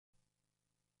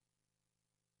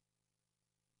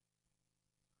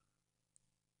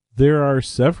There are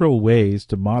several ways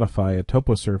to modify a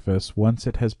toposurface once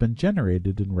it has been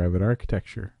generated in Revit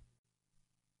architecture.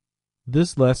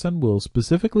 This lesson will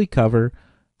specifically cover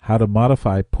how to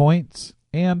modify points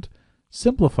and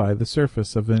simplify the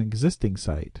surface of an existing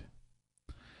site.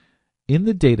 In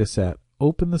the dataset,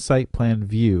 open the site plan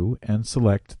view and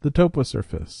select the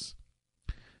toposurface.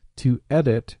 To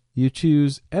edit, you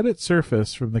choose Edit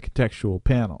Surface from the contextual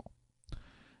panel.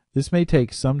 This may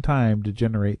take some time to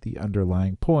generate the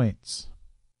underlying points.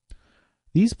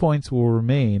 These points will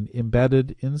remain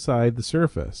embedded inside the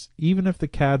surface, even if the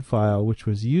CAD file which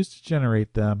was used to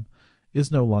generate them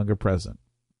is no longer present.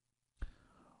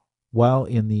 While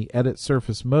in the Edit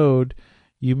Surface mode,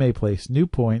 you may place new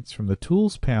points from the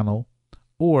Tools panel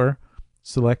or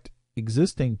select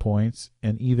existing points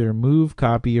and either move,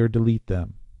 copy, or delete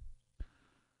them.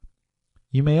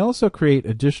 You may also create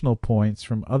additional points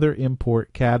from other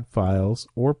import CAD files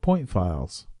or point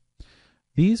files.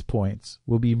 These points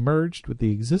will be merged with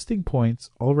the existing points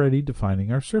already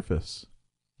defining our surface.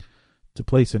 To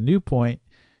place a new point,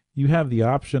 you have the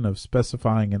option of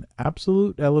specifying an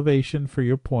absolute elevation for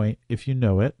your point if you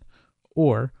know it,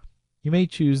 or you may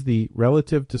choose the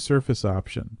Relative to Surface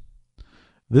option.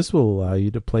 This will allow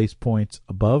you to place points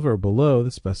above or below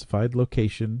the specified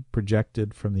location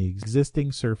projected from the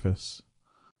existing surface.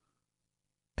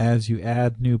 As you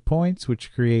add new points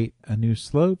which create a new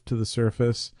slope to the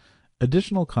surface,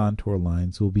 additional contour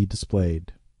lines will be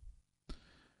displayed.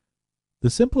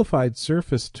 The Simplified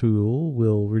Surface tool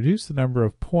will reduce the number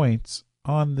of points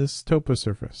on this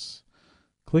toposurface.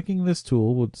 Clicking this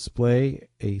tool will display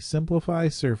a Simplify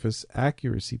Surface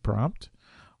Accuracy prompt,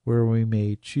 where we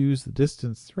may choose the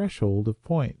distance threshold of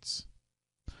points.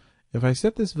 If I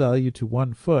set this value to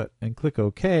 1 foot and click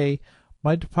OK,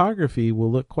 my topography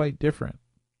will look quite different.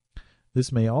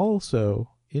 This may also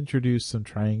introduce some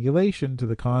triangulation to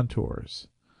the contours.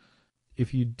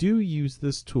 If you do use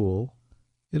this tool,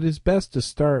 it is best to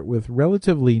start with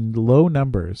relatively low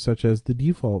numbers, such as the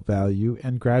default value,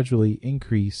 and gradually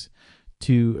increase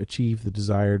to achieve the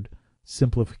desired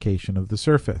simplification of the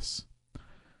surface.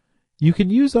 You can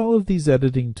use all of these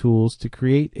editing tools to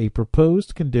create a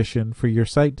proposed condition for your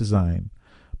site design,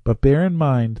 but bear in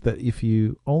mind that if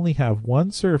you only have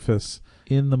one surface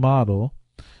in the model,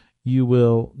 you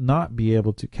will not be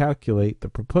able to calculate the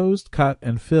proposed cut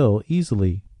and fill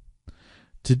easily.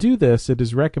 To do this, it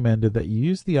is recommended that you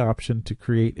use the option to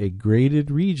create a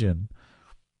graded region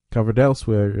covered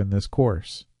elsewhere in this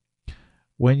course.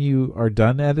 When you are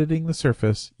done editing the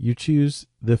surface, you choose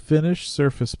the Finish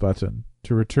Surface button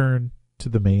to return to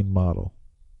the main model.